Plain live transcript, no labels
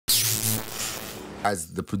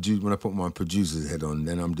As the when I put my producer's head on,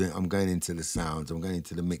 then I'm going into the sounds, I'm going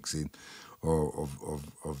into the mixing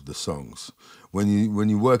of the songs. When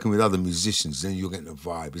you're working with other musicians, then you're getting a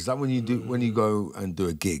vibe. It's like when you go and do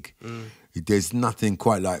a gig. There's nothing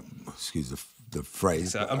quite like, excuse the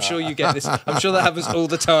phrase. So I'm sure you get this. I'm sure that happens all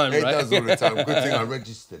the time, right? It does all the time. Good thing I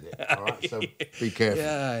registered it. All right, so be careful.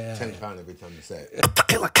 Yeah. £10 every time you say it.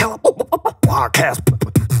 Killa Kela podcast.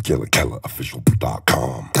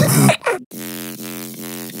 KillaKelaOfficial.com.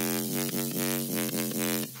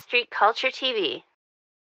 Street Culture TV.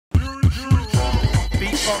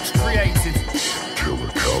 Beatbox created. Killa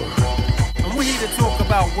Kela. And we're here to talk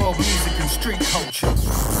about world music and street culture.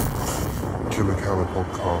 Killa Kela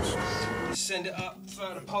podcast. Send it up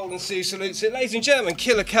for the pole and see salutes it. Ladies and gentlemen,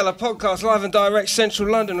 Killa Kela podcast, live and direct, central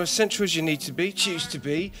London, or as central as you need to be, choose to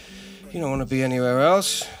be. You don't want to be anywhere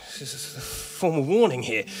else. This is a formal warning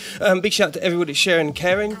here. Big shout out to everybody sharing and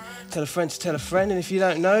caring. Tell a friend to tell a friend. And if you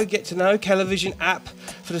don't know, get to know. Television app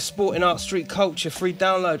for the sporting art street culture. Free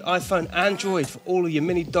download, iPhone, Android for all of your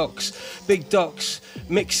mini docs, big docs,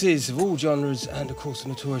 mixes of all genres, and of course the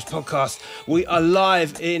Notorious podcast. We are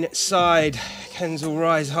live inside Kensal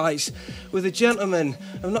Rise Heights with a gentleman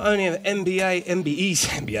of not only of MBE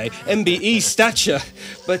stature,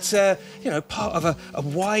 but part of a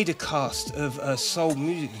wider cast of soul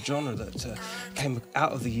music genre that came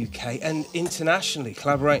out of the UK and internationally,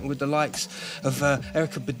 collaborating with the likes of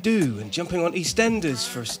Erykah Badu and jumping on EastEnders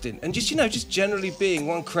for a stint, and just generally being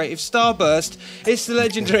one creative starburst. It's the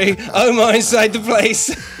legendary Omar inside the place.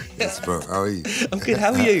 Yes, bro. How are you? I'm good.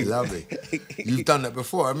 How are you? Lovely. You've done that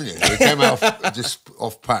before, haven't you? It came out just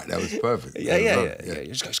off pat. That was perfect. Yeah.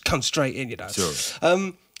 You just come straight in, Sure.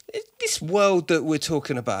 This world that we're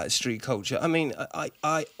talking about, street culture. I mean,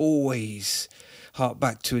 I always hark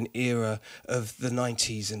back to an era of the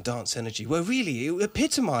 90s and dance energy where really it was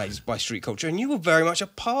epitomised by street culture, and you were very much a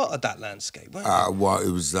part of that landscape, weren't you? Well,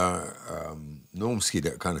 it was Normski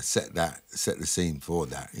that kind of set the scene for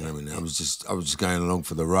that. You know what I mean? I was just going along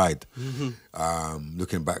for the ride. Mm-hmm.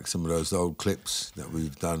 Looking back some of those old clips that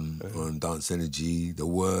we've done on Dance Energy, The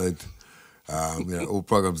Word. All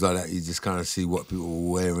programs like that, you just kind of see what people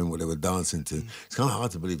were wearing, what they were dancing to. It's kind of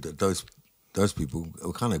hard to believe that those people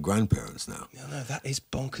are kind of grandparents now. No, that is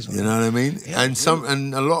bonkers. You know what I mean? Yeah,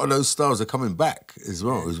 and a lot of those styles are coming back as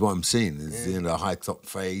well. Is what I'm seeing. Is the high top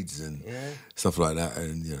fades and stuff like that,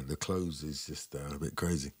 and the clothes is just a bit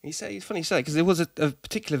crazy. It's funny you say, because there was a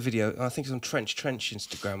particular video, I think it's on Trench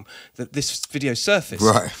Instagram, that this video surfaced.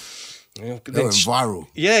 Right. They went viral.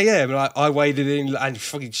 Yeah. Like, I waded in, and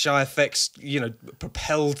fucking Shy Effects,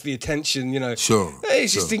 propelled the attention. Sure.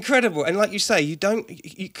 It's just incredible. And like you say,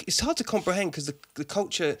 it's hard to comprehend because the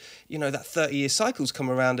culture, that 30-year cycle's come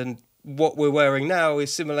around, and what we're wearing now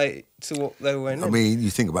is similar to what they were wearing then. I mean, you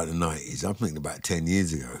think about the 90s. I'm thinking about 10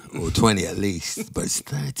 years ago, or 20 at least, but it's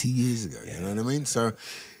 30 years ago. You know what I mean? So.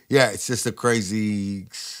 Yeah, it's just a crazy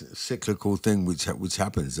cyclical thing which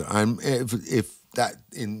happens. And if that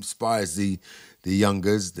inspires the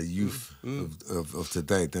youngers, the youth of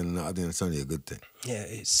today, then I think it's only a good thing. Yeah,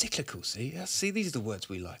 it's cyclical, see? These are the words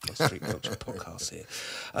we like on Street Culture Podcast here.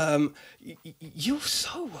 You're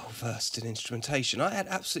so well-versed in instrumentation. I had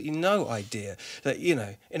absolutely no idea that,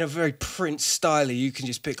 in a very Prince style, you can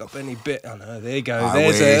just pick up any bit. Oh, no, there you go.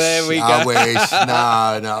 There we go. I wish.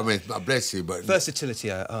 No, I mean, bless you, but... Versatility.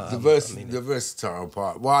 The versatile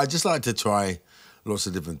part. Well, I just like to try lots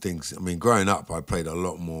of different things. I mean, growing up, I played a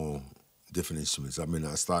lot more different instruments. I mean,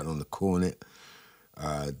 I started on the cornet,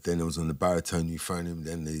 then I was on the baritone, euphonium,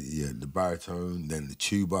 then the baritone, then the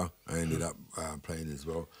tuba. I ended up playing as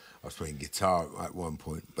well. I was playing guitar at one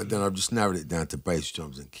point, but then I've just narrowed it down to bass,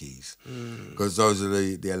 drums and keys, because those are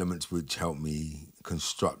the elements which help me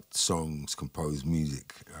construct songs, compose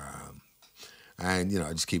music, and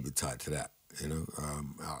I just keep it tight to that.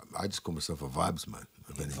 I just call myself a vibes man.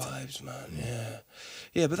 Vibes man,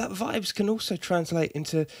 yeah. But that vibes can also translate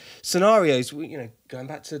into scenarios. Going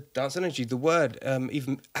back to Dance Energy, The Word,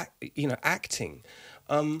 even acting,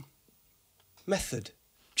 method,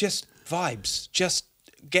 just vibes, just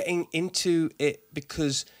getting into it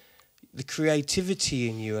because the creativity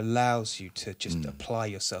in you allows you to just apply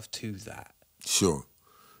yourself to that. Sure.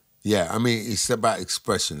 Yeah, I mean, it's about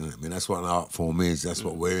expression. I mean, that's what an art form is. That's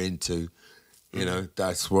what we're into.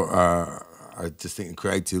 That's what I just think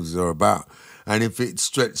creatives are about. And if it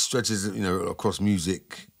stretches, across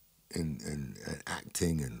music and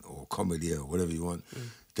acting or comedy or whatever you want,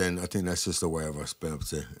 then I think that's just a way of us being able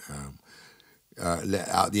to let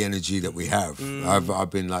out the energy that we have. I've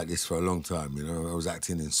been like this for a long time. You know, I was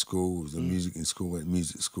acting in school, was in music in school, went to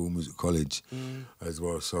music school, music college as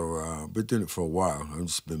well. So I've been doing it for a while. I've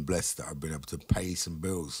just been blessed that I've been able to pay some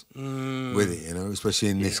bills with it. You know, especially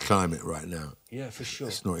in this climate right now. Yeah, for sure.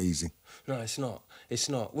 It's not easy. No, it's not. It's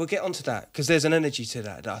not. We'll get onto that because there's an energy to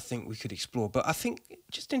that I think we could explore. But I think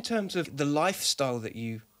just in terms of the lifestyle that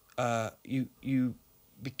you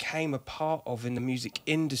became a part of in the music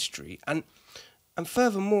industry, and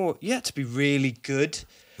furthermore, you had to be really good.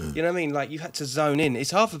 You know what I mean? Like you had to zone in.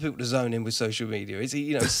 It's hard for people to zone in with social media.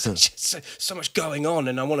 It's so much going on,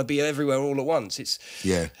 and I want to be everywhere all at once. It's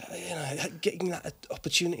getting that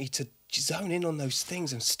opportunity to zone in on those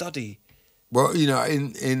things and study. Well, you know,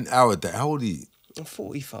 in our day, how old are you? I'm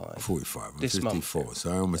 45. 45. I'm This 54, month.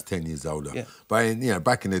 so I'm almost 10 years older. Yeah. But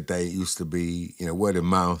back in the day, it used to be, word of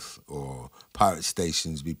mouth or pirate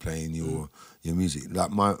stations be playing your music.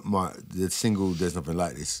 Like the single "There's Nothing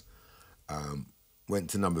Like This" went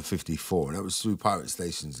to number 54, and that was through pirate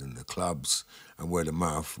stations and the clubs and word of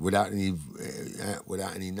mouth, without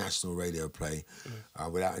any national radio play,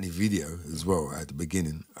 without any video as well at the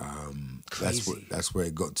beginning. That's where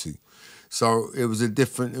it got to. So it was a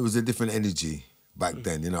different energy back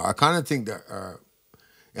then. I kind of think that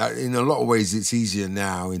in a lot of ways it's easier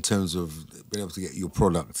now in terms of being able to get your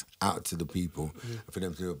product out to the people, for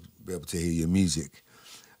them to be able to hear your music.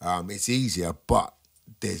 It's easier, but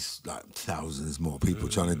there's like thousands more people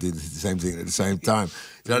trying to do the same thing at the same time.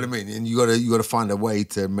 You know what I mean? And you gotta find a way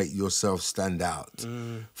to make yourself stand out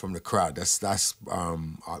from the crowd. That's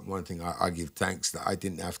one thing I give thanks that I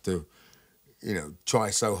didn't have to,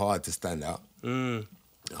 try so hard to stand out.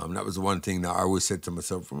 That was the one thing that I always said to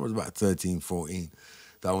myself when I was about 13, 14,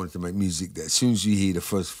 that I wanted to make music that as soon as you hear the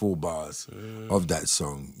first 4 bars of that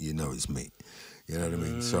song, you know it's me. You know what I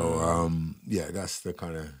mean? So, that's the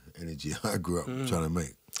kind of energy I grew up trying to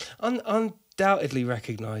make. Undoubtedly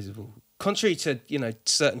recognisable. Contrary to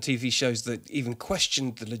certain TV shows that even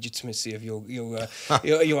questioned the legitimacy of your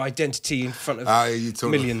identity in front of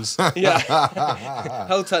millions.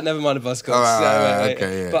 Hold tight, never mind the bus guys.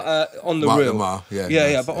 Okay, yeah. But on the Mark real, Lamar,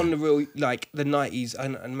 but on the real, like the 90s,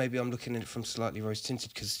 and maybe I'm looking at it from slightly rose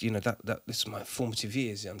tinted because that this is my formative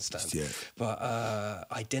years. You understand? Yeah. But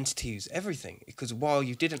identity is everything, because while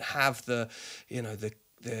you didn't have the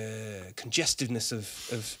congestiveness of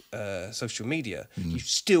social media, you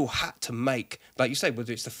still had to make, like you say,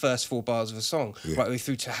 whether it's the first 4 bars of a song, right the way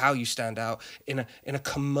through to how you stand out in a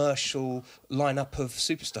commercial lineup of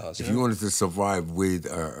superstars. If you wanted to survive with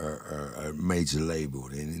a major label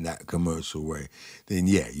in that commercial way, then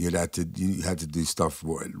you had to do stuff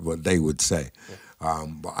what they would say.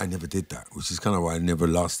 But I never did that, which is kind of why I never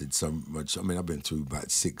lasted so much. I mean, I've been through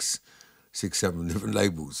about 6, 7 different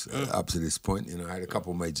labels up to this point. I had a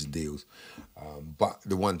couple major deals, but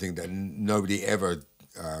the one thing that nobody ever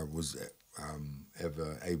was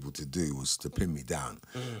ever able to do was to pin me down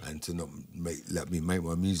and to not let me make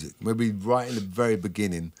my music. Maybe right in the very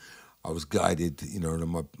beginning, I was guided.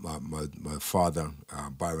 My father,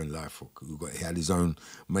 Byron Lye-Fook, he had his own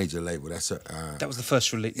major label. That was the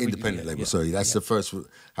first independent label. Sorry, that's the first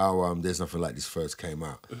how There's Nothing Like This first came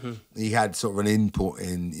out. He had sort of an input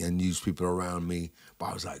in and used people around me. But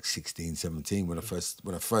I was like 16, 17 when I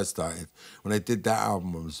first started. When I did that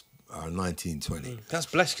album, I was 19, 20. That's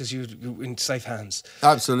blessed because you're in safe hands.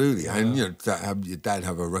 Absolutely, and your dad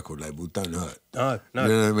have a record label don't hurt. No, you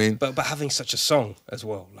know what I mean. But having such a song as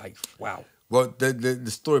well, like wow. Well, the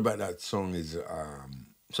story about that song is,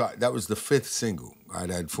 so that was the 5th single. I'd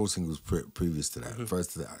had 4 singles previous to that.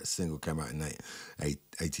 First single came out in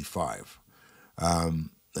 85.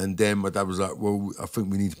 And then my dad was like, well, I think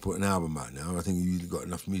we need to put an album out now. I think you've got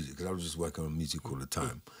enough music, because I was just working on music all the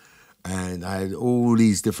time. And I had all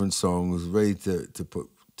these different songs ready to put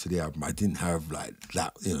to the album. I didn't have like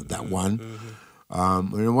that, that one.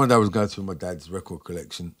 And then one day I was going through my dad's record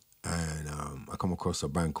collection, and I come across a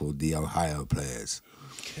band called the Ohio Players,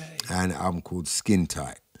 and an album called Skin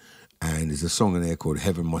Tight. And there's a song in there called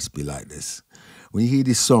Heaven Must Be Like This. When you hear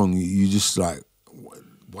this song, you just like,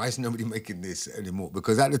 why is nobody making this anymore?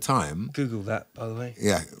 Because at the time... Google that, by the way.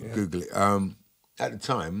 Yeah, Google it. At the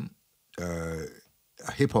time...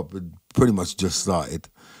 hip-hop had pretty much just started,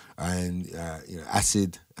 and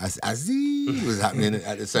acid was happening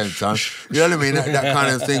at the same time. You know what I mean? That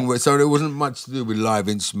kind of thing. So there wasn't much to do with live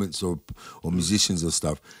instruments or musicians or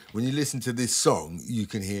stuff. When you listen to this song, you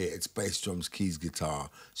can hear it's bass, drums, keys, guitar,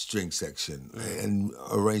 string section, and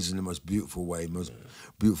arranged in the most beautiful way, most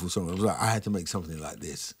beautiful song. I was like, I had to make something like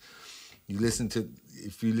this. If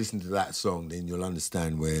you listen to that song, then you'll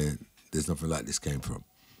understand where There's Nothing Like This came from.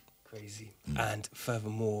 Crazy. And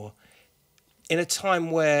furthermore, in a time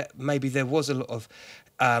where maybe there was a lot of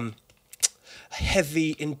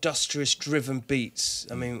heavy, industrious-driven beats.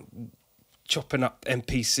 I mean, chopping up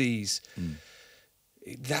MPCs.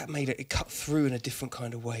 That made it cut through in a different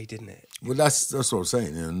kind of way, didn't it? Well, that's what I'm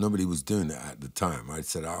saying. You know, nobody was doing that at the time. I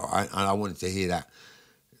said, I wanted to hear that.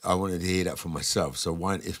 I wanted to hear that for myself. So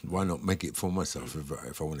why not make it for myself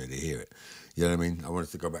if I wanted to hear it? You know what I mean? I wanted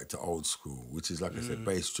to go back to old school, which is, like I said,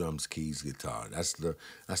 bass, drums, keys, guitar. That's the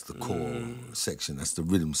core section. That's the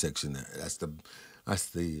rhythm section. That's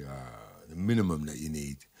the minimum that you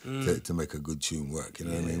need to make a good tune work. You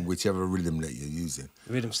know what I mean? Whichever rhythm that you're using.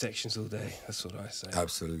 Rhythm sections all day. That's what I say.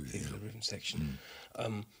 Absolutely. The rhythm section.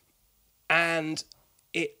 And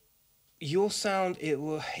your sound,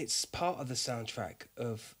 it's part of the soundtrack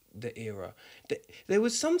of the era. There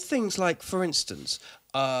was some things like, for instance,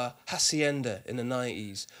 Hacienda in the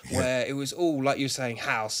 90s, where it was all, like you were saying,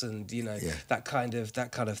 house and that kind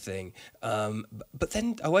of thing. But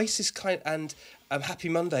then Oasis and Happy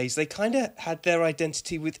Mondays, they kind of had their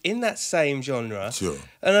identity within that same genre. Sure.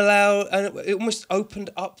 And it almost opened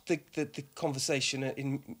up the conversation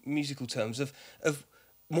in musical terms of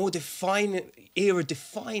more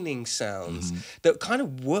era-defining sounds that kind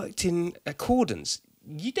of worked in accordance.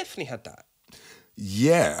 You definitely had that.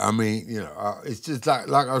 Yeah, I mean, it's just like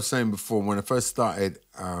I was saying before, when I first started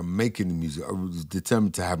making the music, I was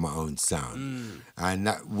determined to have my own sound. And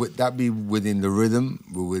that be within the rhythm,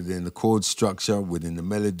 within the chord structure, within the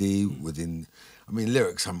melody,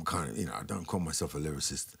 lyrics. I'm kind of, I don't call myself a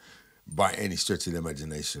lyricist by any stretch of the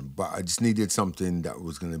imagination, but I just needed something that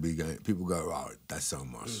was going to be going, people go, oh, that's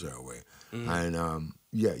Omar straight away. And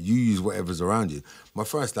you use whatever's around you. My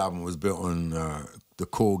first album was built on the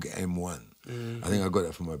Korg M1. I think I got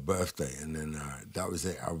it for my birthday, and then that was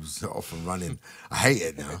it. I was off and running. I hate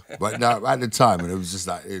it now, but no, at the time, and it was just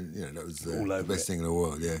like, that was the best thing in the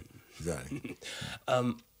world. Yeah, exactly.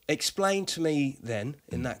 Explain to me then,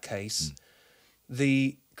 in that case,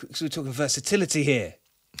 because we're talking versatility here.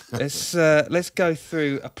 Let's go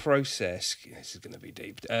through a process. This is going to be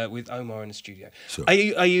deep with Omar in the studio. Sure. Are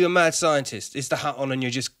you a mad scientist? Is the hat on and you're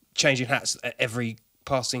just changing hats at every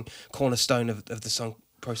passing cornerstone of the song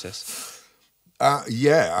process?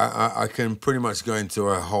 I can pretty much go into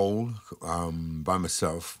a hole by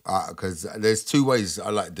myself because there's two ways I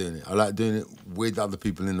like doing it. I like doing it with other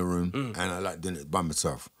people in the room, and I like doing it by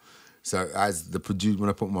myself. So as when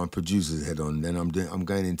I put my producer's head on, then I'm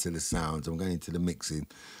going into the sounds, I'm going into the mixing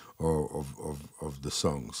of the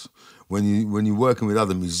songs. When you're working with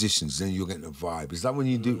other musicians, then you're getting a vibe. It's like when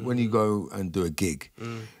you go and do a gig.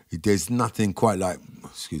 There's nothing quite like,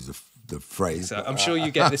 excuse the phrase. So I'm sure you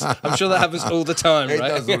get this. I'm sure that happens all the time, right? It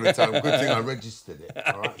does all the time. Good thing I registered it.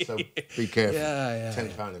 All right, so be careful. Yeah.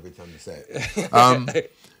 £10 every time you say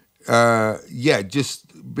it.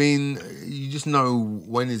 You just know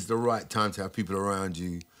when is the right time to have people around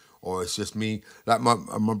you, or it's just me. Like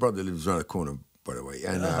my brother lives around the corner, by the way,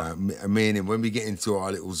 and me and him, when we get into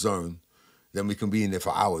our little zone, then we can be in there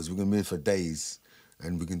for hours. We can be in for days,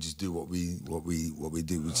 and we can just do what we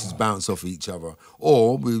do, which is bounce off each other,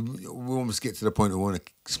 or we almost get to the point where we want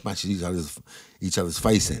to smash each other's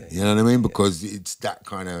face in. You know what I mean? Because it's that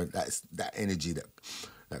kind of that energy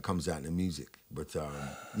that comes out in the music. But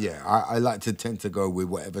I like to tend to go with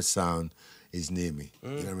whatever sound is near me. You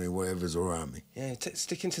know what I mean? Whatever's around me. Yeah,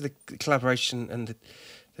 sticking to the collaboration and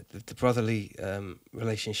the brotherly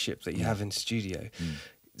relationship that you have in the studio.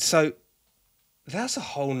 So that's a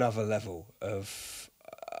whole nother level of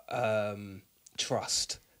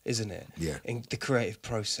trust, isn't it? Yeah. In the creative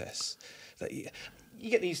process, that you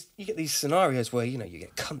get these scenarios where you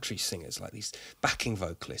get country singers, like these backing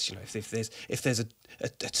vocalists. If there's a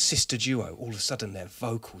sister duo, all of a sudden their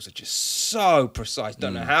vocals are just so precise.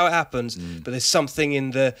 Don't know how it happens, but there's something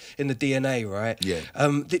in the DNA, right? Yeah.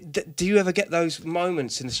 Do you ever get those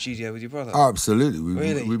moments in the studio with your brother? Oh, absolutely.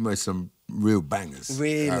 Really? We made some real bangers.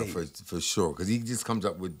 Really? For sure, because he just comes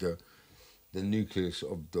up with the nucleus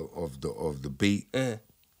of the beat.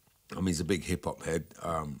 I mean, he's a big hip hop head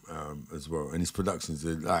as well, and his productions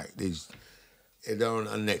are like they're on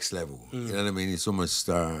a next level. You know what I mean? It's almost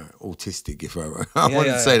autistic, if I want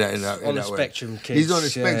to say that in that on that the way. spectrum, kids. He's on the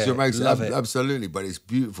spectrum, Love it. absolutely. But it's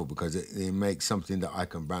beautiful because it makes something that I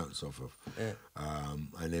can bounce off of,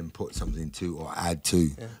 and then put something to or add to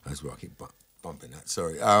as well. I keep bumping that.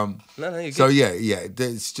 Sorry. No, you're so good. yeah.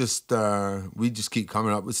 It's just we just keep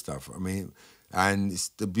coming up with stuff. I mean. And it's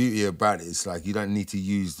the beauty about it, it's like you don't need to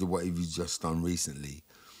use what you've just done recently.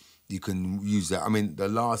 You can use that. I mean, the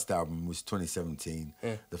last album was 2017.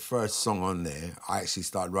 The first song on there, I actually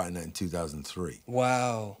started writing that in 2003.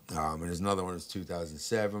 Wow. And there's another one that's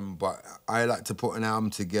 2007. But I like to put an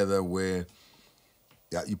album together where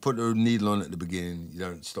Yeah, you put the needle on at the beginning. You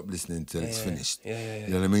don't stop listening till it's finished. Yeah. You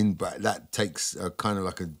know what I mean? But that takes kind of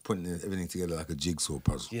like putting everything together like a jigsaw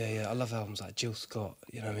puzzle. Yeah. I love albums like Jill Scott.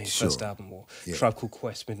 You know what I mean? Sure. First album, or Yeah. Tribe Called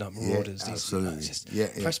Quest, Midnight Marauders. Yeah, these, you know, absolutely. just Yeah.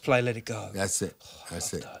 press play, let it go. That's it. I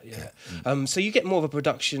That's love it. that, yeah. So you get more of a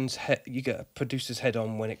you get a producer's head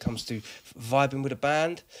on when it comes to vibing with a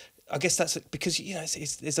band. I guess that's because, you know,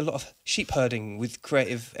 there's a lot of sheep herding with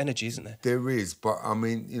creative energy, isn't there? There is, but I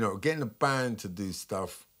mean, you know, getting a band to do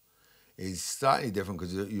stuff is slightly different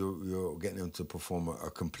because you're getting them to perform a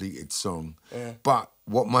completed song. Yeah. But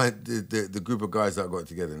what the group of guys that I got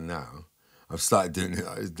together now, I've started doing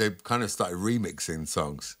it. They've kind of started remixing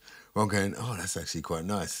songs. I'm going, oh, that's actually quite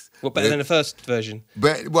nice. What, better than the first version?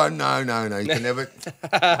 But well, no, you can never.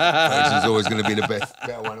 Version's always going to be the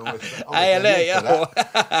better one.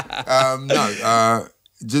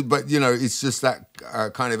 But you know, it's just that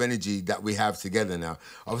kind of energy that we have together now.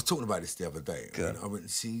 I was talking about this the other day. I went to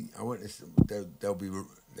see.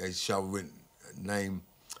 They shall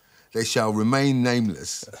remain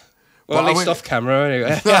nameless. Well, But at least off camera,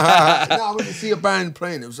 anyway. No, I went to see a band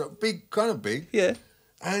playing. It was kind of big. Yeah.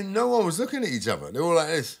 And no one was looking at each other. They were all like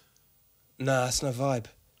this. Nah, that's no vibe.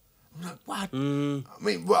 I'm like, what? I mean,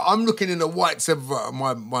 well, I'm looking in the whites of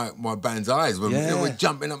my band's eyes when we're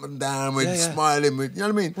jumping up and down, we're smiling, you know what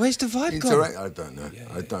I mean? Where's the vibe gone? I don't know.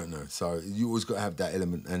 I don't know. So you always got to have that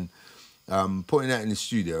element. And putting that in the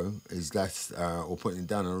studio or putting it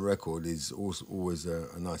down on a record is also always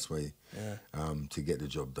a nice way to get the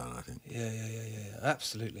job done, I think. Yeah.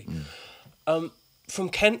 Absolutely. From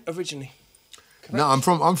Kent originally? Correct? No,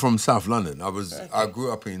 I'm from South London. I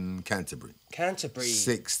grew up in Canterbury.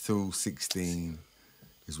 6 till 16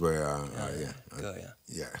 is where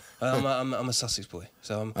yeah. I'm a Sussex boy,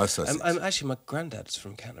 so I'm actually my granddad's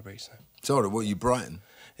from Canterbury. So what are you, Brighton?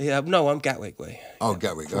 Yeah, no, I'm Gatwick way. Oh,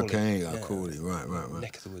 Gatwick. Crawley. Okay, Crawley. Right.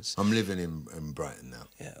 Neck of the woods. I'm living in Brighton now.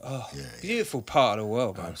 Yeah. Oh, beautiful part of the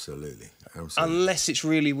world, man. Absolutely. Unless it's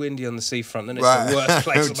really windy on the seafront, then it's the worst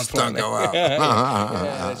place on the Just planet. don't go out.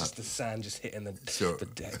 Yeah, just the sand just hitting the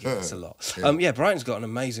deck. Yeah, it's a lot. Brighton's got an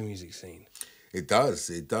amazing music scene. It does.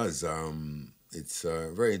 It's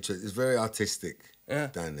very interesting. It's very artistic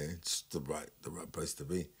down there. It's the right place to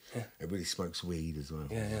be. Yeah. Everybody smokes weed as well.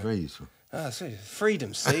 Yeah. It's very useful. Ah, so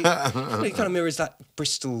freedom, see? It kind of mirrors that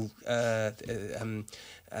Bristol attitude,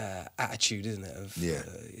 isn't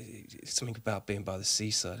it? Something about being by the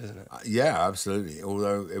seaside, isn't it? Yeah, absolutely.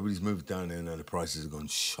 Although everybody's moved down there now, the prices have gone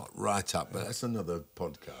shot right up. But that's another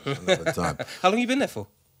podcast, another time. How long have you been there for?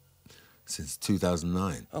 Since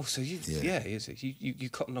 2009. Oh, so you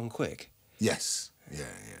cottoned on quick. Yes. Yeah.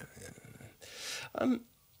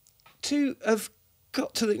 To have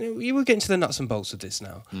got to you were getting to the nuts and bolts of this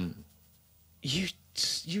now. You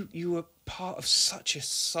were part of such a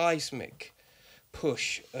seismic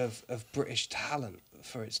push of British talent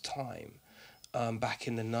for its time back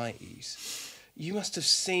in the 90s. You must have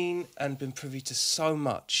seen and been privy to so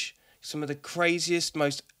much. Some of the craziest,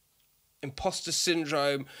 most imposter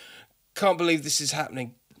syndrome, can't believe this is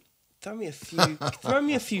happening. Throw me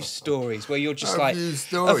a few stories where you're just I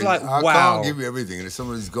wow. can't give you everything.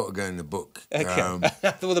 Somebody's got to go in the book. Okay.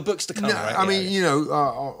 Well, the book's to come, right? I mean, you know,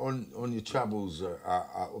 on your travels,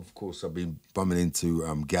 of course, I've been bumming into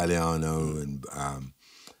Galliano and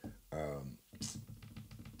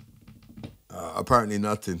Apparently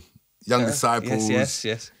Nothing. Young Disciples.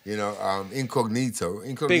 Yes. You know, Incognito.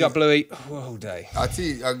 Big up Bluey. All day.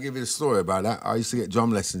 I'll give you a story about that. I used to get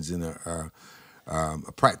drum lessons in a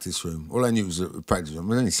practice room. All I knew was a practice room. I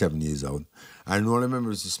was only 7 years old. And all I remember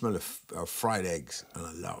was the smell of fried eggs. And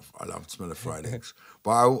I love the smell of fried eggs.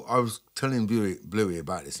 But I was telling Bluey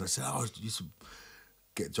about this. And I said, I used to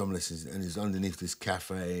get drum lessons. And it's underneath this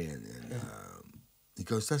cafe. And he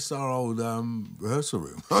goes, that's our old rehearsal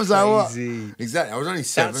room. I was like, what? Exactly. I was only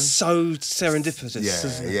 7. That's so serendipitous,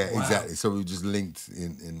 isn't it? Yeah, wow. Exactly. So we were just linked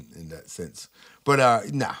in that sense. But, I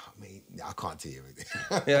can't tell you everything.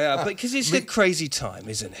 yeah, but because it's a crazy time,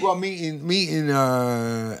 isn't it? Well, meeting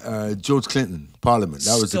George Clinton, Parliament.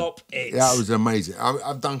 That was amazing.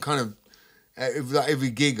 I've done kind of every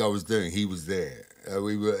gig I was doing, he was there.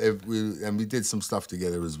 We did some stuff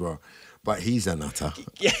together as well. But he's a nutter.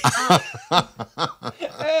 Yeah. I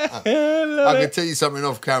can tell you something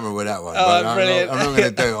off camera with that one. Oh, but brilliant. I'm not going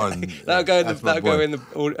to do it on. That'll go in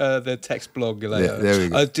the text blog later. Yeah, there we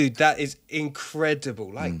go. Oh, dude, that is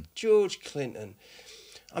incredible. Like George Clinton.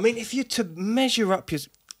 I mean, if you're to measure up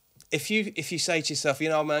if you say to yourself, you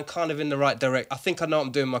know, man, kind of in the right direction. I think I know what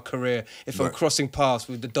I'm doing in my career. If I'm crossing paths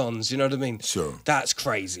with the Dons, you know what I mean? Sure. That's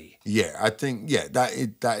crazy. Yeah, I think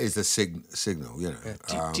that is a signal. You know.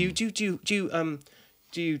 Yeah. Do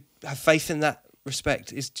you have faith in that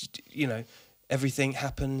respect is, you know, everything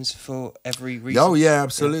happens for every reason. Oh yeah,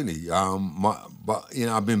 absolutely. But you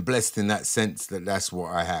know, I've been blessed in that sense that that's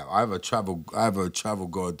what I have. I have a travel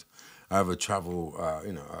god. I have a travel,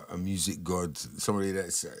 you know, a music god, somebody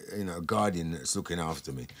that's, you know, a guardian that's looking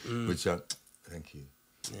after me. Which, thank you.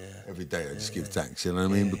 Yeah. Every day I just give thanks. You know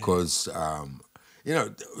what I mean? Because, you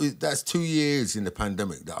know, that's 2 years in the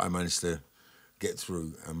pandemic that I managed to get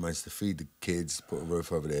through and managed to feed the kids, put a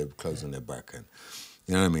roof over their clothes on their back, and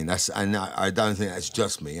you know what I mean. I don't think that's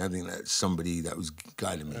just me. I think that's somebody that was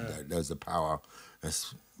guiding me. That there's a power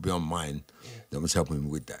that's beyond mine that was helping me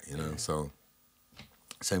with that. You know, so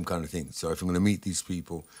same kind of thing. So if I'm going to meet these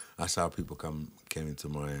people, that's how people came into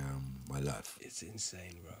my my life. It's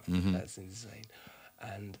insane, bro. That's insane.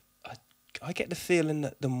 And I get the feeling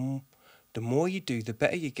that the more you do, the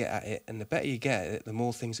better you get at it, and the better you get at it, the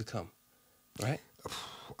more things will come. Right?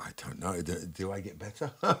 I don't know. Do I get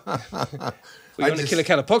better? We're on the Killa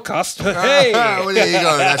Kela podcast. Hey! Well, there you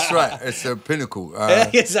go. That's right. It's a pinnacle.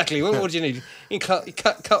 Exactly. What do you need? You can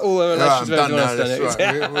cut all the relations. No, I'm done now. That's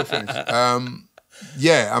right. We're finished.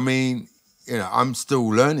 Yeah, I mean, you know, I'm still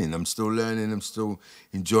learning. I'm still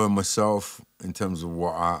enjoying myself in terms of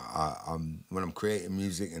what I'm when I'm creating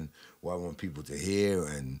music and what I want people to hear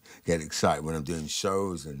and get excited when I'm doing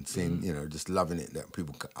shows and seeing, you know, just loving it that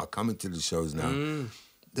people are coming to the shows now.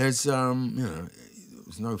 There's, you know,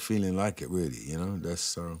 there's no feeling like it really, you know.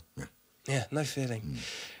 That's yeah. Yeah, no feeling.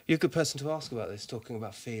 You're a good person to ask about this, talking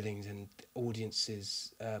about feelings and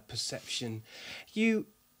audiences, perception. You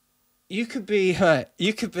could be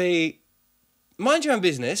mind your own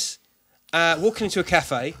business, walking into a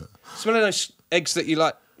cafe, smelling those eggs that you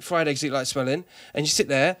like, fried eggs that you like smelling, and you sit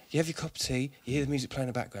there, you have your cup of tea, you hear the music playing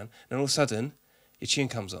in the background, and all of a sudden, your tune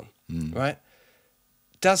comes on, right?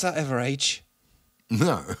 Does that ever age?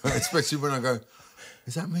 No, especially when I go,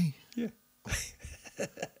 is that me? Yeah.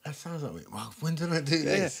 That sounds like me. Well, when did I do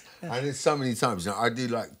this? Yeah. And it's so many times. You know, I do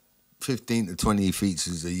like 15 to 20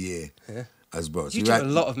 features a year as well. So you do a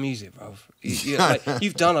lot of music, bro.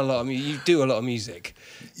 You've done a lot of music. You do a lot of music.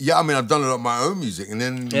 Yeah, I mean, I've done a lot of my own music, and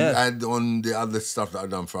then you add on the other stuff that I've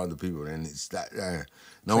done for other people, and it's that.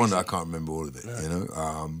 No wonder I can't remember all of it, you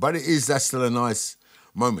know. But that's still a nice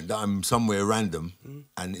moment that I'm somewhere random,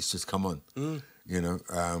 and it's just come on. You know,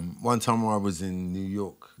 one time I was in New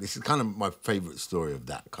York. This is kind of my favourite story of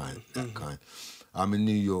that kind. I'm in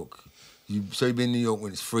New York. You've been in New York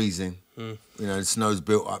when it's freezing. You know, the snow's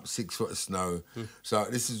built up, 6 foot of snow. So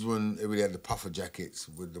this is when everybody had the puffer jackets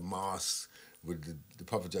with the masks, with the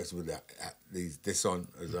puffer jackets with this on.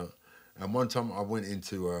 And one time I went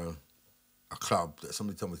into a club that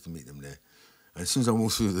somebody told me to meet them there. And as soon as I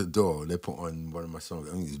walked through the door, they put on one of my songs.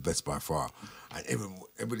 I think it was Best by Far. And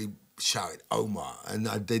everybody shouted Omar, and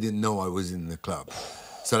they didn't know I was in the club.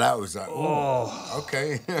 So that was like, oh,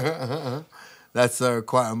 okay. That's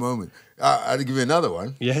quite a moment. I'll give you another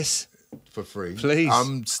one. Yes. For free. Please.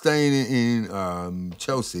 I'm staying in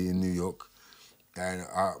Chelsea in New York, and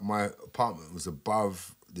my apartment was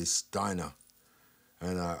above this diner.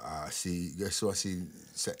 And I see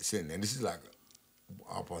sitting there. And this is like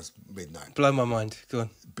midnight. Blow my mind. Go on.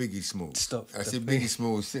 Biggie Smalls. Stop. I see Biggie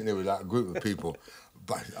Smalls sitting there with like a group of people.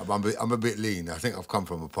 But I'm a bit lean. I think I've come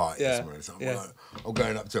from a party this morning. So I'm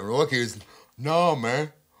going up to him. Rocky was, no,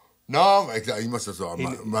 man. He must have thought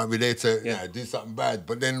I might be there to do something bad.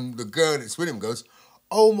 But then the girl that's with him goes,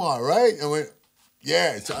 Omar, right? I went,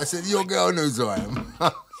 yeah. So I said, your girl knows who I am.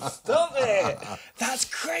 Stop it. That's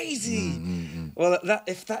crazy. Well,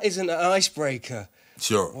 if that isn't an icebreaker.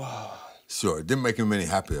 Sure. Wow. Sure. It didn't make him any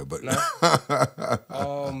happier, but... No?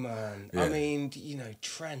 Oh, man. Yeah. I mean, you know,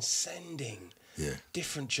 transcending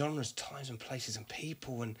different genres, times and places and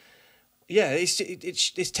people, and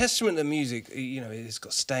it's testament to music. You know, it's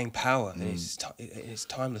got staying power and it's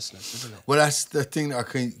timelessness, isn't it? Well, that's the thing that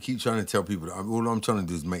I keep trying to tell people. All I'm trying to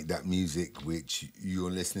do is make that music which you're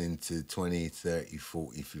listening to 20, 30,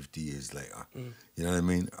 40, 50 years later. You know what I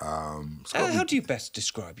mean? How do you best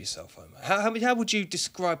describe yourself, Omar? How would you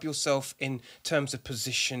describe yourself in terms of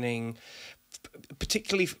positioning,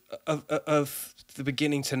 particularly of the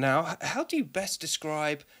beginning to now? How do you best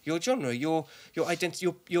describe your genre, your identity,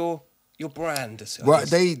 your brand? Well,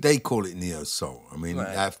 they call it neo soul. I mean,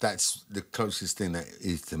 if that's the closest thing that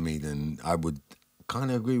is to me, then I would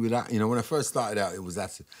kind of agree with that. You know, when I first started out, it was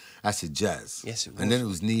acid jazz. Yes, it was. And then it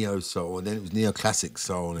was neo soul, and then it was neoclassic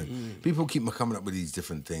soul, and people keep coming up with these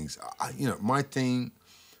different things. You know, my thing,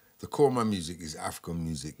 the core of my music is African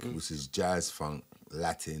music, which is jazz, funk,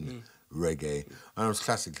 Latin, reggae, and I was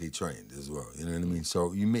classically trained as well, you know what I mean?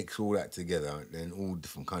 So you mix all that together, then all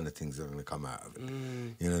different kind of things are going to come out of it,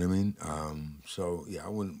 you know what I mean? So, yeah, I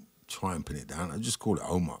wouldn't try and pin it down. I'd just call it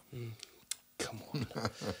Omar. Come on.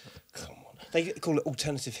 Come on. They call it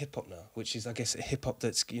alternative hip-hop now, which is, I guess, a hip-hop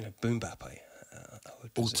that's, you know, boom bap, I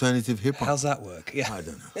would presume. Alternative hip-hop? How's that work? Yeah. I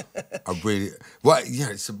don't know. I really... Well, yeah,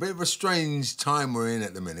 it's a bit of a strange time we're in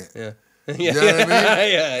at the minute. Yeah. You know what I mean?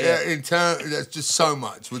 Yeah. In turn, there's just so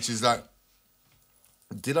much, which is like,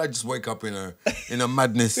 did I just wake up in a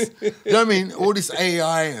madness? You know what I mean? All this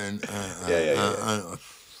AI and...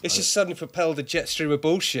 It's just suddenly propelled a jet stream of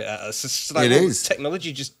bullshit at us. It's like, It is.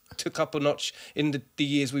 Technology just took up a notch in the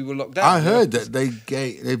years we were locked down. I heard that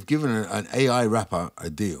they've given an AI rapper a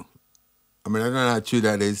deal. I mean, I don't know how true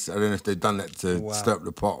that is. I don't know if they've done that to stir up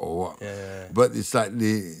the pot or what. Yeah. But it's like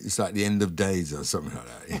the end of days or something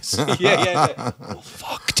like that. yeah. Oh,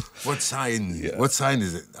 fucked. What sign? Yeah. What sign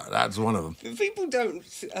is it? That's one of them. People don't...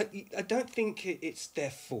 I don't think it's their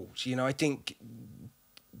fault. You know, I think...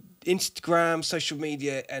 Instagram, social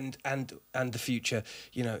media, and the future,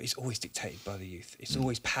 you know, is always dictated by the youth. It's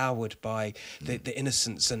always powered by the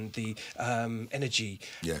innocence and the energy.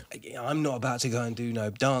 Yeah, I'm not about to go and do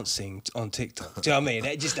no dancing on TikTok. Do you know what I mean?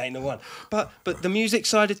 It just ain't the one. But the music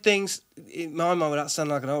side of things, in my mind, without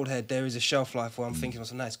sounding like an old head, there is a shelf life where I'm thinking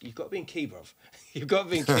to myself, no, you've got to be in key, bruv. You've got to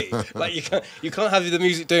be in key. Like you can't have the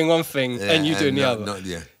music doing one thing and you doing the other.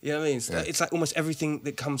 You know what I mean? It's like almost everything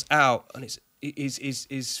that comes out and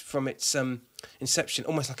is from its inception,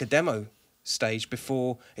 almost like a demo stage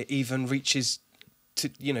before it even reaches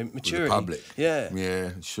to, you know, maturity. With the public.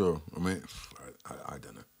 Yeah, sure. I mean, I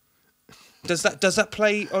don't know. Does that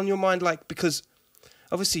play on your mind? Like, because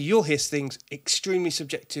obviously you'll hear things extremely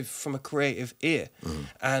subjective from a creative ear,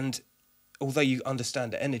 and although you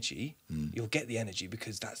understand the energy, you'll get the energy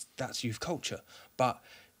because that's youth culture. But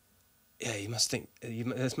yeah, you must think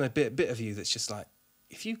there's a bit of you that's just like,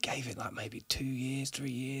 if you gave it like maybe 2 years,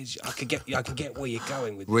 3 years, I could get where you're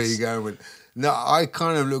going with this. Where you going with? No, I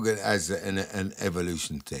kind of look at it as an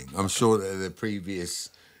evolution thing. I'm sure that the previous,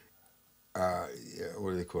 what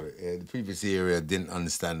do they call it? The previous era didn't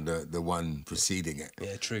understand the one preceding it.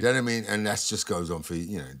 Yeah, true. You know what I mean? And that just goes on for,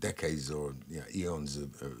 you know, decades or, you know, eons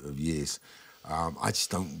of years. I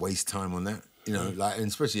just don't waste time on that. You know, like, and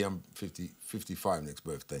especially I'm 55 next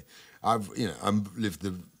birthday. I've lived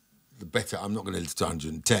the better. I'm not going to live to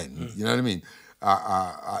 110. You know what I mean?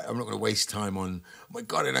 I'm not going to waste time on, oh my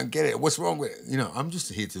God, I don't get it. What's wrong with it? You know, I'm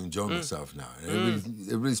just here to enjoy myself now.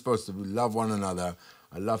 They're really supposed to love one another.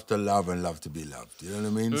 I love to love and love to be loved. You know what I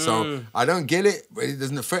mean? So I don't get it, but it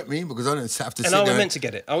doesn't affect me because I don't have to sit there. And are we meant to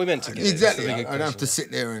get it? Are we meant to get it? Exactly. I don't have to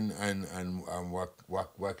sit there and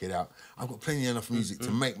work it out. I've got plenty enough music to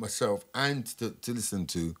make myself and to listen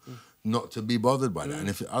to, not to be bothered by that. And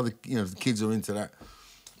if the kids are into that,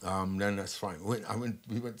 then that's fine. We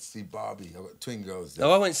went to see Barbie. I've got twin girls there.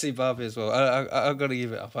 Oh, I went to see Barbie as well. I've got to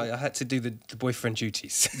give it up. I had to do the boyfriend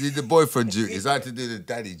duties. You did the boyfriend duties. I had to do the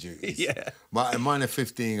daddy duties. Yeah. Mine are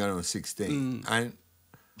 15, I was 16. And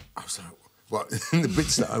I was like, what? The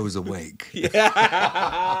bits that I was awake. Yeah.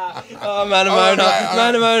 Oh, man of my own heart.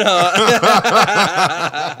 Man of my own heart.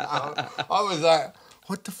 I was like,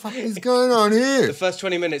 what the fuck is going on here? The first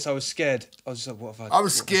 20 minutes, I was scared. I was just like, what have I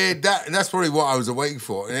was scared. That's probably what I was awake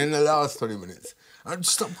for. And in the last 20 minutes, I'm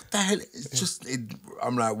just like, what the hell? It's just,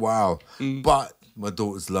 I'm like, wow. But my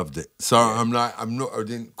daughters loved it. So I'm like, I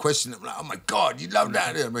didn't question it. I'm like, oh my God, you love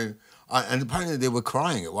that. I mean, and apparently they were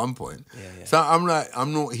crying at one point. Yeah. So I'm like,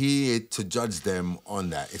 I'm not here to judge them on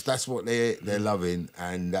that. If that's what they're loving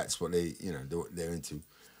and that's what they're into,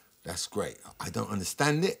 that's great. I don't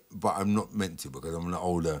understand it, but I'm not meant to because I'm an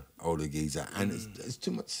older geezer, and it's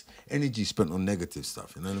too much energy spent on negative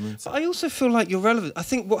stuff. You know what I mean? But I also feel like you're relevant. I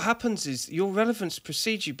think what happens is your relevance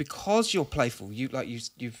precedes you because you're playful.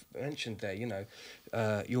 You've mentioned there. You know,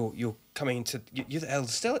 you're coming into you're the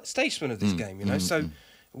elder statesman of this game. You know, so.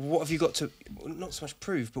 What have you got to, not so much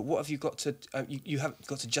prove, but what have you got to, you have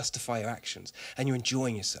got to justify your actions, and you're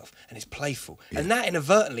enjoying yourself, and it's playful. Yeah. And that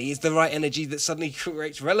inadvertently is the right energy that suddenly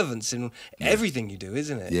creates relevance in everything you do,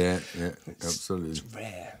 isn't it? Yeah, absolutely. It's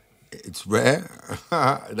rare. It's rare.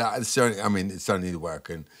 It's certainly the way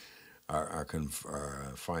I can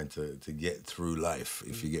find to get through life,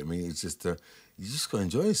 if you get me. It's just, you just got to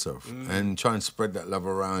enjoy yourself and try and spread that love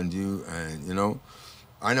around you, and, you know,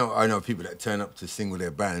 I know people that turn up to sing with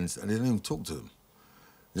their bands and they don't even talk to them.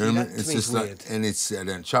 You know what I mean? It's just weird. like, and they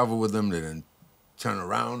don't travel with them. They don't turn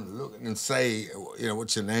around, look and say, you know,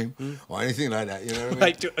 what's your name or anything like that. You know what I mean?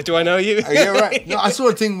 Like, do I know you? Yeah, right. No, I saw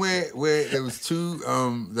a thing where there was two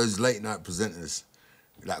those late night presenters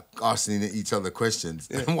like asking each other questions,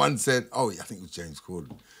 and one said, "Oh, I think it was James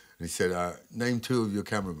Corden," and he said, "Name two of your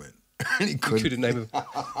cameramen." And he couldn't name him.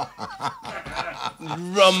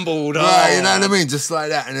 rumbled. Right, you know what I mean? Just like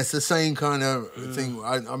that. And it's the same kind of thing.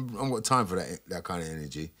 I'm got time for that kind of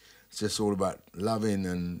energy. It's just all about loving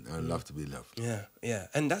and love to be loved. Yeah, yeah.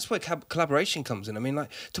 And that's where collaboration comes in. I mean,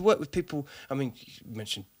 like, to work with people, I mean, you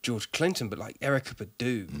mentioned George Clinton, but like Erykah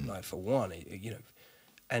Badu, like, for one, you know,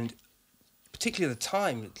 and particularly at the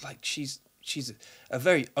time, like, she's a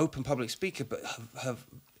very open public speaker, but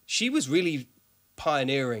she was really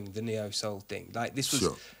pioneering the neo soul thing. Like, this was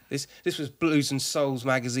Sure. this was Blues and Souls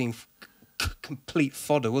magazine complete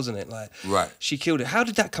fodder, wasn't it? Like, Right. She killed it. How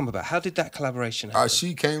did that come about? How did that collaboration happen?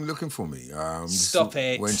 She came looking for me. Stop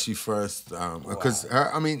it. When she first, because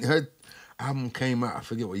her album came out. I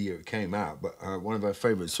forget what year it came out, but one of her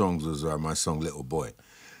favorite songs was my song "Little Boy."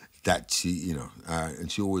 That she, you know,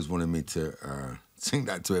 and she always wanted me to sing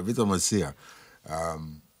that to her every time I see her.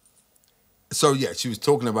 So yeah, she was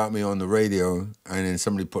talking about me on the radio, and then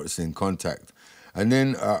somebody put us in contact. And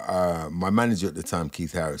then my manager at the time,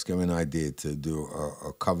 Keith Harris, gave me an idea to do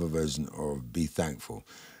a cover version of Be Thankful,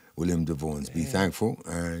 William DeVaughn's Be Thankful.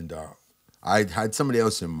 And I had somebody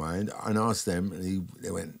else in mind and asked them, and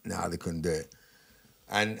they went, nah, they couldn't do it.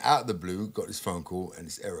 And out of the blue, got this phone call, and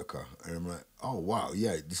it's Erykah. And I'm like, oh, wow,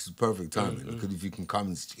 yeah, this is perfect timing. Because if you can come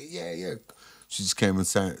and yeah. She just came and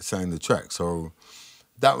sang the track. So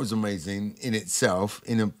that was amazing in itself,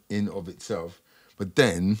 in of itself. But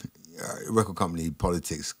then record company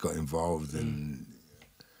politics got involved and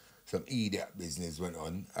some idiot business went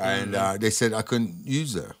on, and they said I couldn't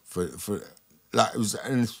use her for like, it was,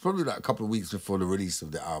 and it's probably like a couple of weeks before the release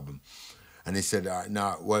of the album, and they said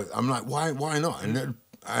no. Well, I'm like, why not? And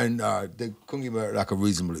they couldn't give her like a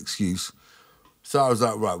reasonable excuse, so I was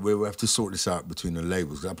like, right, we have to sort this out between the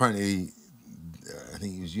labels. Apparently, I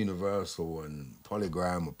think it was Universal and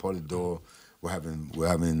Polygram or Polydor were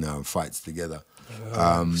having fights together.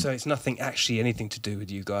 So it's nothing actually anything to do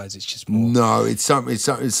with you guys. It's just more. No, it's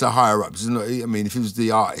a higher up. It's not, I mean, if it was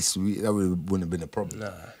the artist, that wouldn't have been a problem.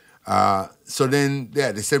 No. So then,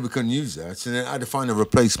 yeah, they said we couldn't use her. So then I had to find a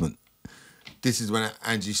replacement. This is when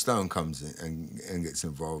Angie Stone comes in and gets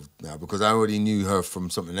involved now, because I already knew her from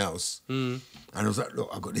something else. And I was like, look,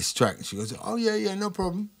 I got this track. And she goes, oh yeah, no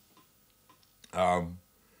problem.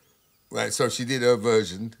 Right, so she did her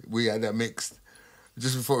version. We had that mixed.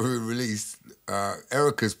 Just before we were released,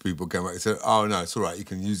 Erykah's people came out and said, oh, no, it's all right, you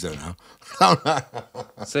can use her now.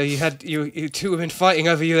 So you had you two women fighting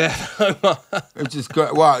over you there. It was just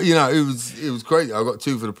great. Well, you know, it was great. I got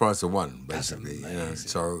two for the price of one, basically. That's You know? amazing.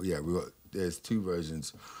 So, yeah, there's two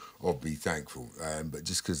versions of Be Thankful, but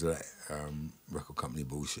just because of that record company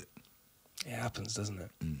bullshit. It happens, doesn't it?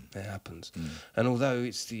 It happens. And although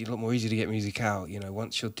it's a lot more easy to get music out, you know,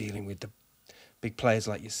 once you're dealing with the big players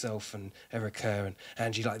like yourself and Erykah and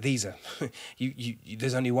Angie, like, these are, you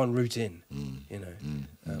there's only one route in, you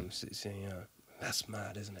know. So, you know, that's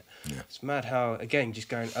mad, isn't it? Yeah. It's mad how, again,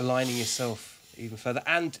 just aligning yourself even further,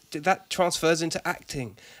 and that transfers into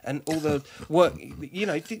acting and all the work, you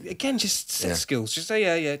know, again, just set skills. Just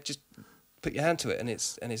say, yeah, just put your hand to it, and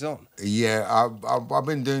it's on. Yeah, I've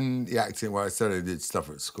been doing the acting while I started, did stuff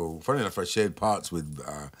at school. Funny enough, I shared parts with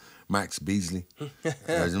Max Beasley.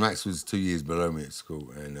 Max was 2 years below me at school,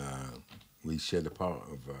 and we shared a part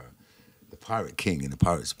of the Pirate King in the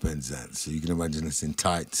Pirates of Penzance. So you can imagine us in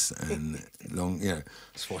tights and long, you know,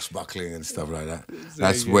 swashbuckling and stuff like that.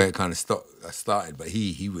 That's where it kind of started. But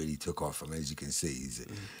he really took off. I mean, as you can see,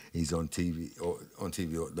 he's on TV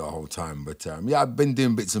the whole time. But yeah, I've been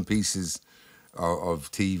doing bits and pieces of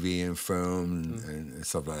TV and film and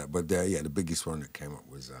stuff like that. But yeah, the biggest one that came up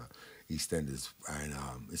was EastEnders, and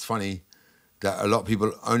it's funny that a lot of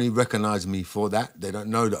people only recognise me for that. They don't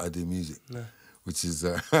know that I do music, which is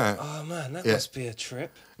Oh man, that must be a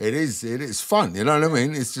trip. It is fun. You know what I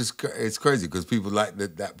mean? It's crazy because people like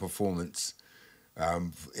that performance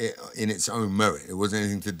in its own merit. It wasn't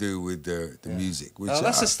anything to do with the music. Which,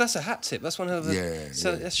 that's a hat tip. That's one of the. Yeah.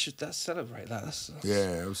 Let's celebrate that.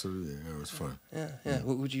 Yeah, absolutely. Yeah, it was fun. Yeah.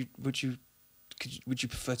 Would you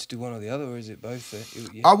prefer to do one or the other, or is it both?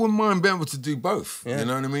 I wouldn't mind being able to do both. Yeah. You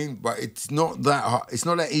know what I mean? But it's not that hard. It's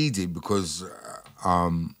not that easy because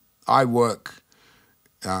I work.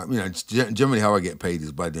 You know, generally how I get paid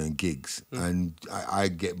is by doing gigs, and I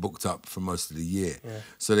get booked up for most of the year. Yeah.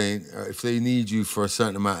 So then, if they need you for a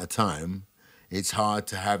certain amount of time, it's hard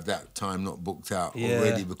to have that time not booked out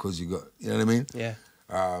already because you know what I mean? Yeah.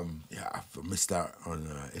 I've missed out on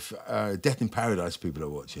if Death in Paradise people are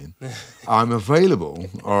watching. I'm available,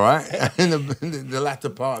 all right, in the latter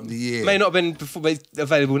part of the year. May not have been before, but it's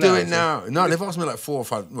available now. Do it now. No, they've asked me like 3 or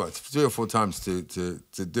 4 times to do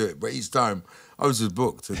it, but each time I was just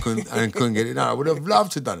booked and couldn't get it done. I would have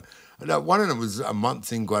loved to have done it. One of them was a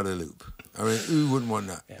month in Guadeloupe. I mean, who wouldn't want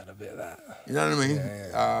that? Yeah, a bit of that. You know what I mean?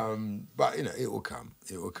 Yeah. But, you know, it will come.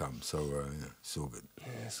 It will come. So, yeah, it's all good. Yeah,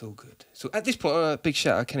 it's all good. So at this point, big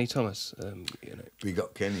shout out Kenny Thomas. You know, Big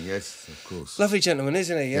up Kenny, yes, of course. lovely gentleman,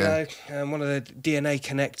 isn't he? You Yeah. know, one of the DNA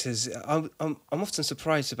connectors. I'm often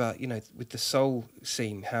surprised about, you know, with the soul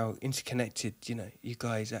scene, how interconnected, you know, you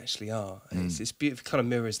guys actually are. It's beautiful. Kind of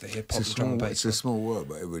mirrors the hip hop and drum and bass. It's a small world,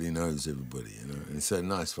 but everybody knows everybody, you know. And it's a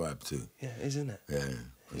nice vibe too. Yeah, isn't it? Yeah,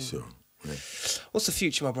 for sure. Yeah. What's the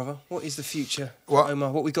future, my brother? What is the future, What?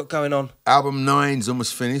 Omar? What we got going on? Album 9's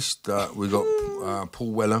almost finished. We got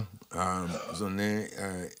Paul Weller was on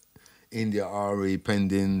there. India Ari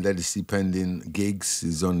pending, Legacy pending, Gigs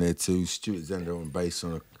is on there too. Stuart Zender on bass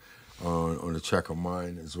on the track of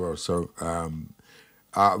mine as well. So I'm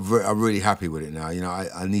really happy with it now. You know,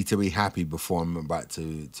 I need to be happy before I'm about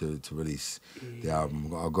to release the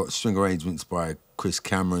album. I've got string arrangements by Chris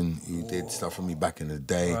Cameron, who did stuff for me back in the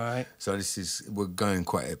day. Right. So we're going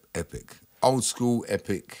quite epic, old school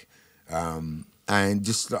epic, and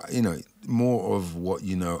just like, you know, more of what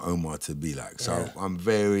you know Omar to be like. So I'm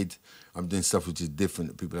varied. I'm doing stuff which is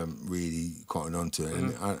different that people haven't really caught on to,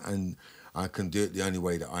 and I can do it the only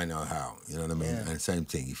way that I know how. You know what I mean? Yeah. And same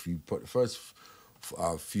thing. If you put the first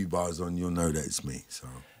few bars on, you'll know that it's me. So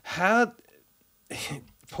How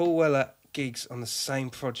Paul Weller Gigs on the same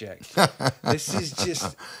project? This is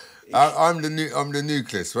just. I'm the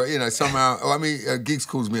nucleus, right? You know, somehow. I mean, Gigs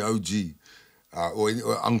calls me OG. Or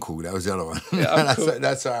Uncle, that was the other one. Yeah, Uncle.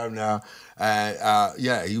 that's how I am now.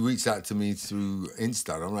 Yeah, he reached out to me through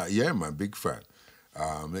Insta. I'm like, yeah, man, big fan.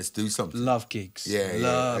 Let's do something. Love Gigs. Yeah,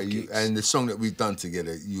 Love yeah. Gigs. And the song that we've done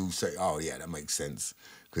together, you'll say, oh yeah, that makes sense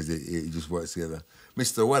because it just works together.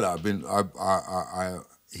 Mr. Weller,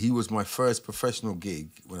 he was my first professional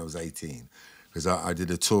gig when I was 18. Because I did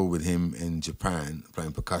a tour with him in Japan,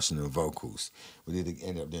 playing percussion and vocals. We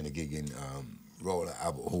ended up doing a gig in Roll at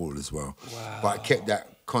Albert Hall as well. Wow. But I kept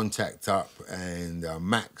that contact up, and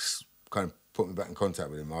Max kind of put me back in contact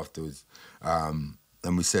with him afterwards. And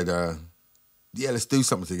we said, yeah, let's do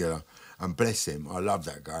something together. And bless him, I love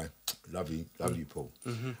that guy. Love you, Paul.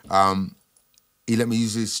 Mm-hmm. He let me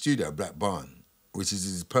use his studio, Black Barn, which is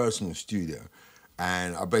his personal studio.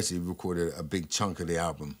 And I basically recorded a big chunk of the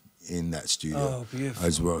album in that studio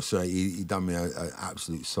as well. So he done me an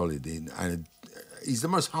absolute solid. And he's the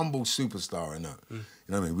most humble superstar I know. You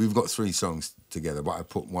know what I mean? We've got 3 songs together, but I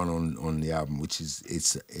put one on the album, which is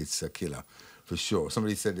it's a killer for sure.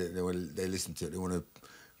 Somebody said that they listen to it, they want to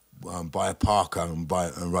buy a Parker and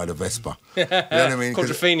ride a Vespa. You know what I mean?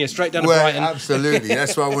 Quadrophenia, straight down to Brighton. Absolutely.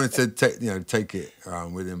 That's why I wanted to take it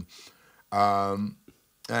with him.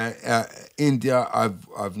 India,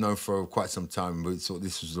 I've known for quite some time, but thought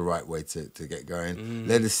this was the right way to get going.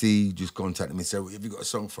 Legacy just contacted me and said, have you got a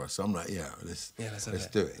song for us? So I'm like, yeah, let's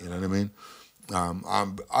do it. You know what I mean?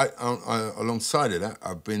 Alongside of that,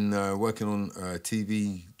 I've been working on a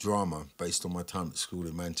TV drama based on my time at school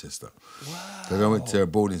in Manchester. Wow. So I went to a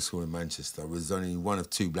boarding school in Manchester. I was only one of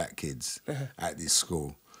 2 black kids at this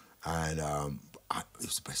school. And it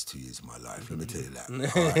was the best 2 years of my life, let me tell you that.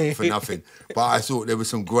 All right, for nothing. But I thought there were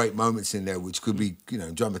some great moments in there which could be, you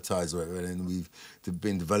know, dramatised or whatever. And we've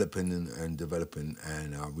been developing and developing.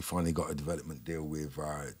 And we finally got a development deal with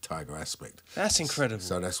Tiger Aspect. That's incredible.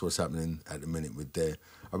 So that's what's happening at the minute with there.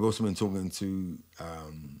 I've also been talking to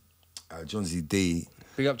John Z D.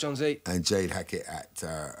 Big up John Z. And Jade Hackett at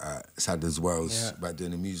Sadler's Wells about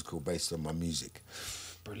doing a musical based on my music.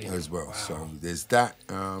 Brilliant. As well. Wow. So there's that.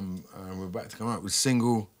 And we're about to come out with a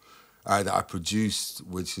single that I produced,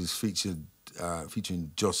 which is featuring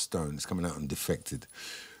Joss Stone. It's coming out on Defected.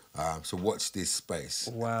 So watch this space.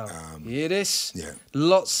 Wow. You hear this? Yeah.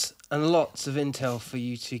 Lots and lots of intel for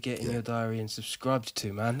you to get in your diary and subscribe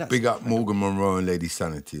to, man. That's Big up Morgan Monroe and Lady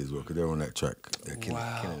Sanity as well, because they're on that track. They're killing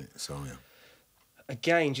it. So, yeah.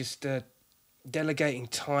 Again, just delegating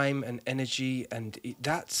time and energy, and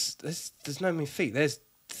there's no mean feat. There's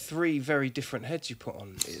 3 very different heads you put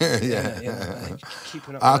on. Keeping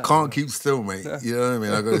up. I can't keep still, mate. You know what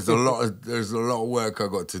I mean? There's a lot of work I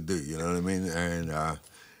got to do. You know what I mean? And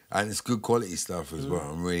it's good quality stuff as well.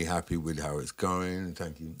 I'm really happy with how it's going.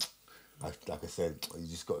 Thank you. Like I said, you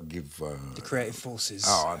just got to give the creative forces.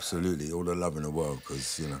 Oh, absolutely, all the love in the world,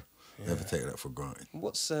 because never take that for granted.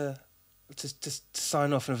 What's to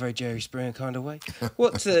sign off in a very Jerry Springer kind of way?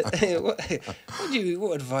 What advice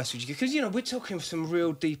would you give? Because we're talking some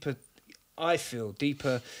real deeper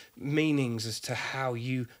meanings as to how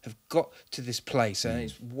you have got to this place, and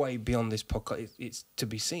it's way beyond this podcast. It's to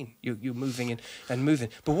be seen. You're moving and moving.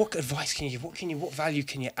 But what advice can you give? What value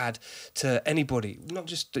can you add to anybody? Not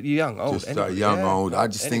just young, old. Just young, old. I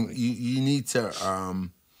just think you need to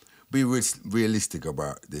be realistic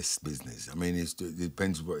about this business. I mean, it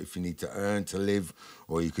depends what if you need to earn to live,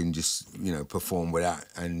 or you can just perform without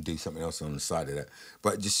and do something else on the side of that.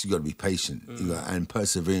 But just you got to be patient, and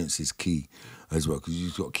perseverance is key as well, because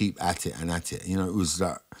you've got to keep at it and at it. It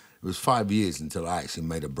was 5 years until I actually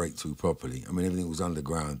made a breakthrough properly. I mean, everything was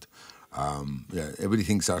underground. Everybody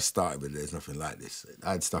thinks I started, but there's nothing like this.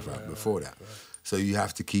 I had stuff out before that. Right. So you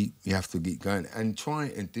have to keep going and try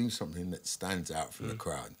and do something that stands out from the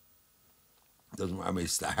crowd. Doesn't matter. I mean,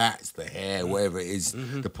 it's the hats, the hair, whatever it is,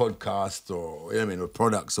 the podcast, or or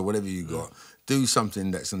products or whatever you got. Do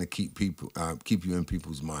something that's going to keep you in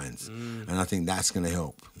people's minds, and I think that's going to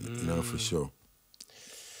help. For sure.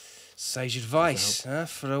 Sage advice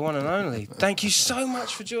for the one and only. Thank you so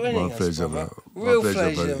much for joining us. My pleasure, bro. Real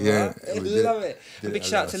pleasure, bro. Yeah, love it. A big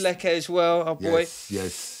shout out to Leke as well, our boy.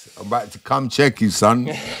 Yes. I'm about to come check you, son,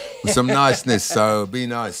 with some niceness, so be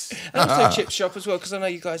nice. And also Chip Shop as well, because I know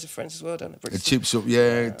you guys are friends as well, don't you? The Chip Shop,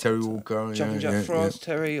 Terry Walker. Jumping Jack Frost,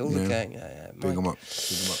 Terry, all the gang. Big them up.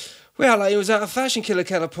 We are like it was out of fashion, Killa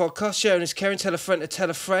Kela podcast. Sharing is caring. Tell a friend to tell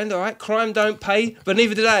a friend. All right, crime don't pay, but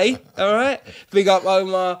neither do they. All right, big up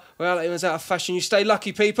Omar. Well, like it was out of fashion. You stay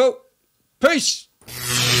lucky, people. Peace.